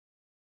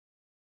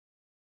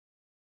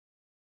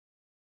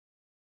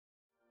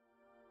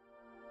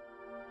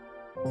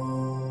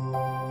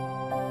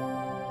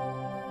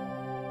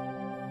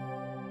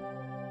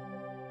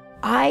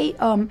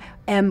I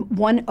am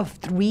one of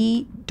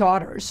 3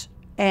 daughters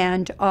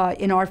and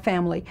in our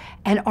family,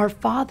 and our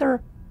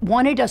father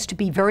wanted us to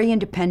be very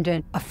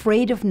independent,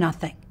 afraid of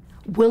nothing,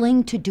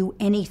 willing to do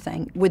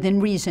anything within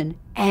reason,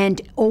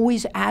 and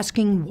always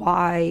asking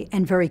why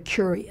and very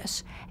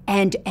curious,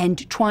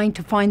 and trying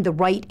to find the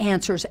right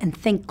answers and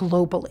think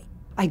globally.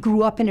 I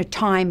grew up in a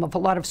time of a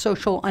lot of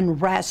social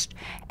unrest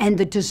and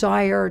the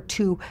desire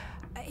to,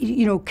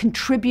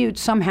 contribute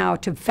somehow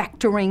to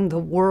vectoring the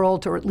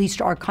world, or at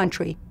least our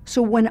country.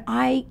 So when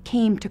I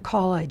came to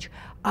college,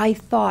 I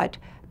thought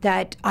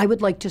that I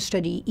would like to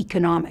study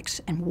economics.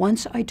 And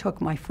once I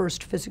took my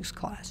first physics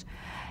class,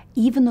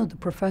 even though the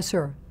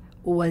professor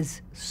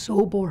was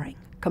so boring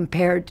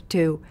compared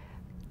to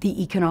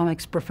the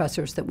economics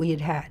professors that we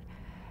had had,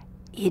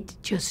 it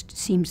just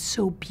seemed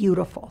so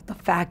beautiful. The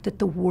fact that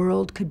the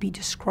world could be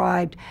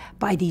described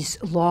by these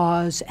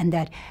laws, and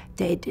that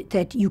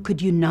you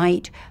could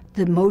unite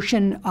the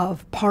motion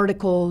of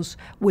particles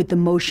with the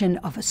motion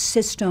of a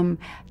system,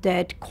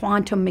 that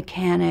quantum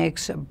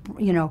mechanics,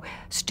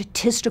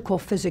 statistical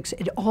physics,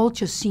 it all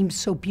just seemed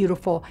so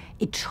beautiful.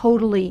 It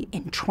totally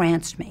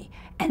entranced me,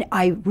 and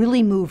I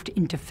really moved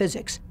into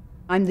physics.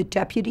 I'm the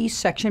deputy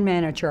section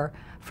manager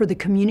for the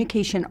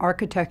Communication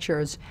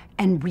Architectures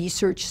and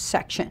Research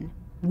section.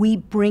 We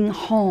bring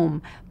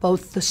home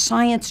both the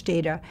science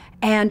data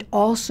and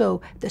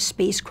also the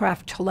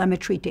spacecraft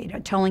telemetry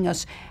data, telling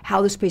us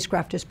how the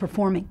spacecraft is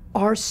performing.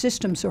 Our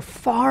systems are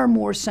far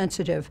more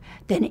sensitive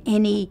than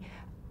any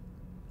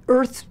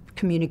Earth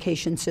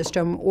communication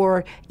system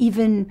or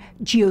even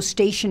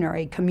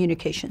geostationary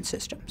communication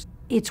systems.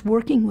 It's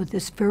working with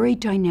this very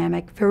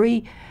dynamic,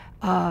 very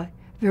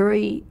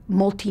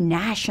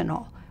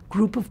multinational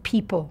group of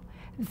people,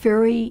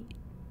 a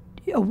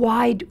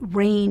wide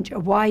range, a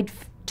wide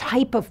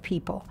type of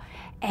people,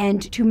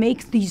 and to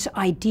make these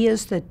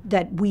ideas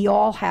that we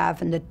all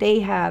have and that they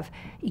have,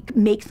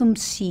 make them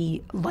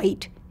see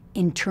light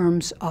in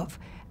terms of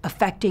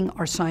affecting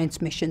our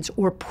science missions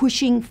or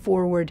pushing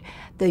forward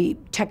the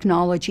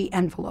technology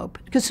envelope.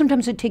 Because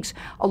sometimes it takes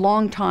a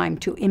long time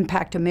to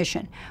impact a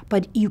mission,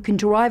 but you can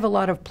derive a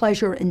lot of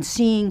pleasure in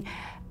seeing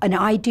an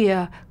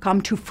idea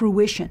come to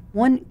fruition.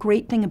 One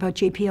great thing about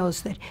JPL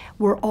is that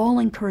we're all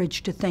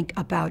encouraged to think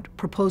about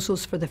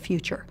proposals for the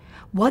future.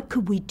 What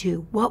could we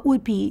do? What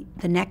would be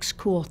the next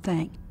cool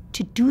thing?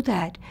 To do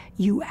that,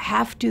 you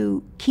have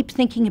to keep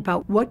thinking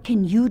about what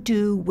can you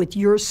do with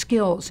your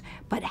skills,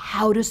 but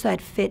how does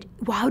that fit?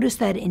 How does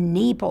that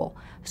enable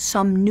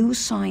some new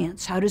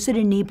science? How does it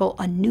enable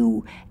a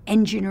new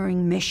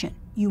engineering mission?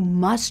 You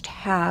must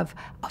have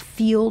a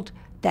field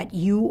that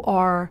you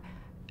are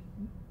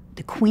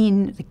the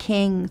queen, the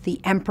king, the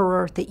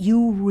emperor, that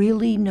you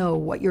really know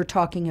what you're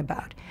talking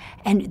about.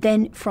 And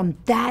then from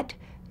that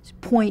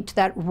point,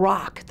 that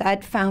rock,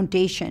 that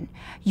foundation,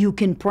 you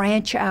can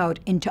branch out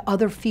into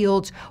other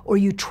fields, or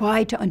you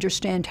try to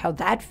understand how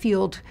that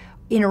field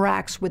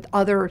interacts with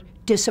other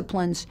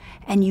disciplines,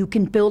 and you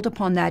can build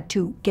upon that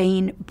to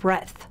gain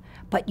breadth.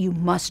 But you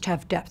must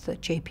have depth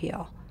at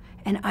JPL.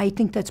 And I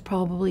think that's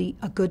probably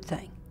a good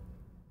thing.